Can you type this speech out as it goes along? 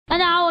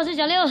是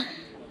小六。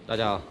大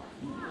家好。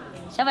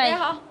小北。大家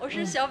好，我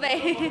是小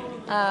北。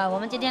我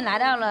们今天来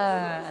到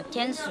了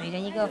天水的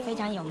一个非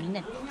常有名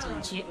的景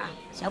区啊。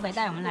小北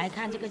带我们来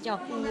看这个叫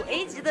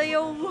5A 级的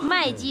哟，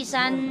麦积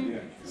山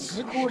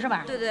石窟是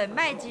吧？对对，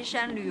麦积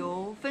山旅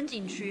游风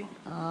景区。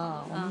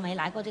哦，我们没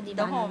来过这地方。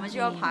等会儿我们就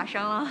要爬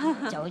山了，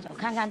走一走，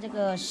看看这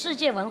个世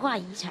界文化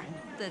遗产。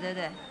对对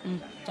对，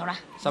走了。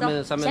上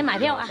面先买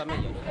票啊。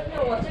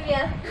我这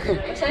边，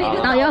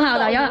导游好，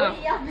导游好。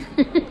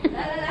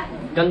来，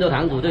跟着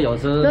堂主就有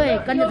吃。对，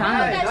跟着堂主。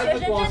带学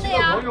生证的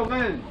呀？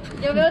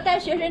有没有带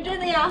学生证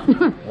的呀？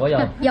我有。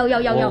有。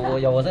我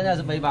有，我现在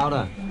是背包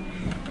的。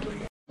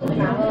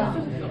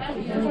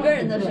 5个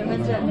人的身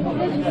份证，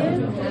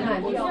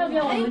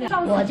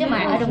我就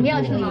买儿童票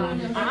就可以。啊？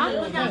我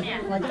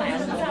就买儿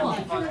童票。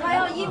他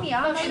要1.2米、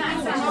1.5米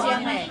之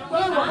间嘞。我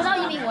不到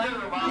1.5米，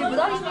你不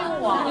到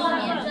1.5米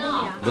啊？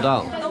不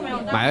到，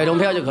买儿童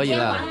票就可以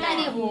了。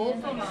1.5米，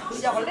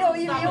小6 1.5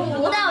米，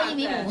不到1.5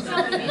米。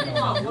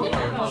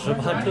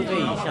18岁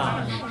以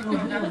下。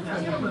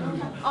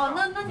哦，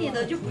那你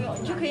的就不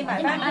用，就可以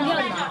买半票。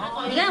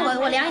你看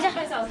我量一下，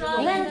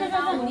你看这，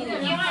看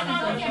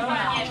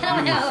到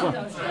没有？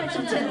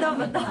是真的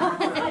不到，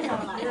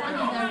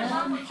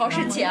好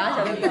省钱啊，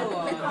小六哥。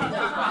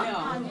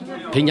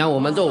平常我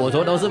们坐火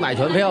车都是买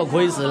全票，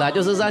亏死了，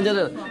就是上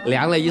次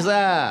量了一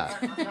下。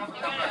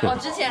哦，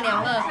之前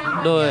量了。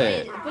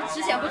对。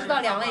之前不知道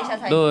量了一下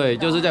才。对，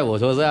就是在火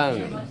车上。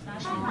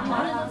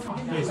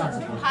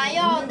还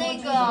要那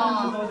个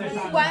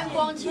观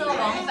光车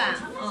往返。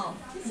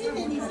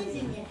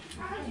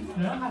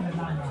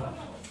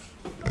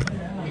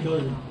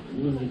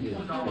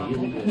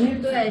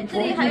对，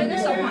这里还有个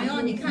小朋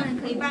友，你看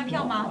可以办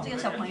票吗？这个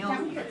小朋友。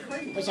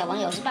这小朋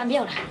友是办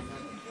票的。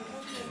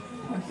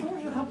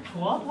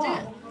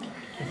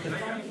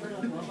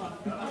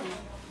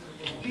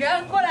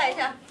人过来一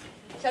下，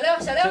小六。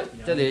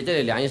这里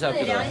量一下。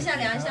这里量一下。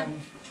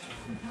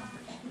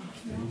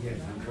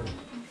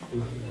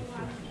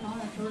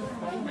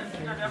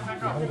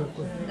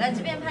来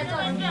这边拍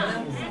照。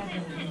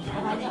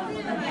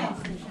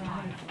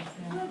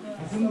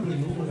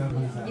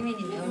因为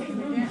你没有身份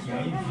证，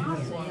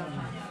所以要拍。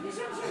你是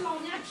不是老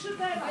年痴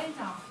呆了？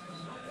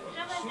身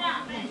份证，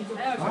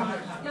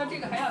要这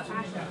个还要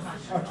查身份。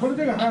啊，除了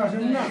这个还要身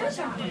份证。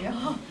小朋友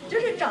就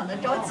是长得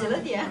着急了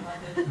点。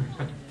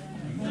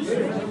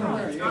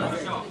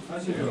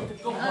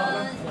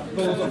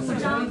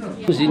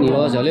恭喜你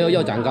哦，小六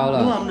又长高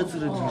了。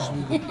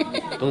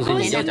恭喜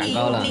你又长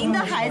高了。您的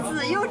孩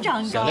子又长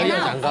高了。小六又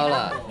长高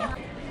了。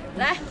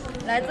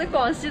来自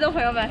广西的朋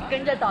友们，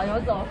跟着导游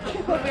走，屁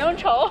股不用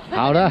愁。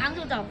好的。堂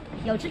主走，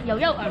有吃有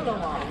肉。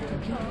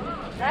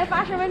来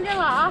发身份证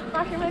了啊！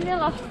发身份证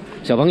了。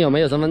小朋友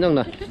没有身份证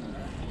的。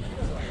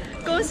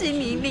恭喜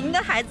您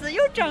的孩子又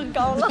长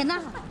高了。天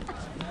哪！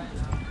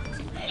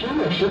只有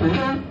10分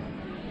钟，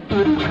比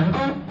例成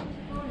功。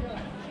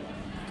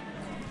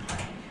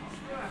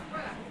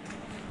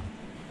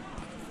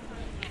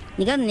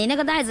你看你那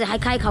个袋子还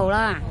开口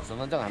了。身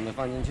份证还没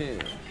放进去。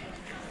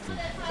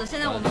现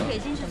在我们可以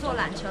进去坐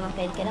缆车了，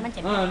给他们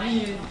检票。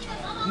你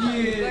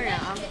5个人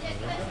啊。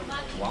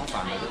往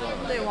返的这个。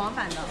对，往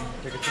返的。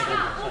这个上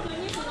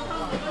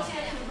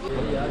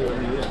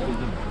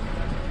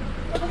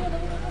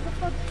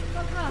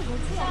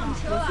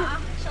车了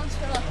啊！上车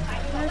了，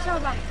来上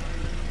吧。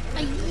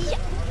哎呀！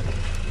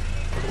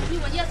我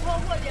也超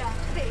过的。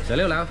小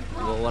六来，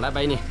我来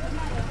背你。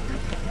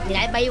你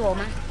来背我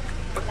吗？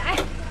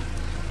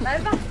来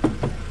吧。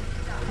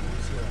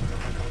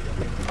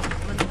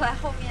我们坐在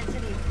后面这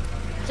里。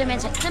这边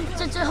才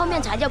这后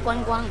面才叫观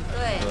光。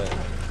对。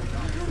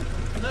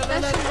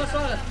但是就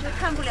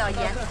看不了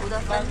沿途的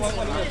风景。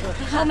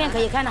后面可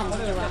以看得很清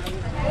楚啊。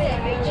对，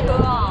没车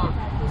啊。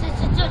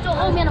这坐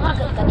后面的话，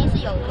肯定是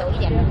有一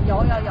点的。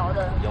摇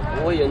的。有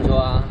不会晕车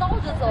啊。倒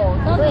着走。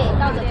对，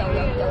倒着走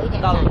有一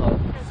点。倒着走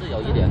是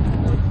有一点。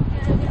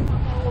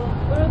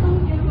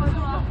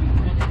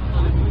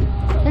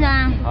现在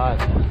啊。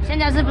现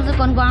在是不是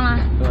观光了？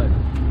对。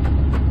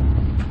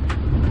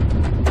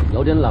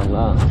有点冷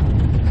了。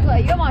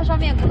对，越往上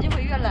面估计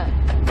会越冷。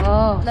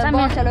哦，冷不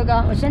小六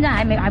哥？我现在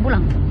还不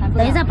冷，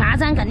等一下爬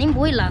山肯定不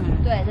会冷。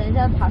对，等一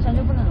下爬山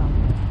就不冷了。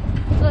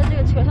坐这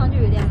个车上就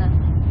有点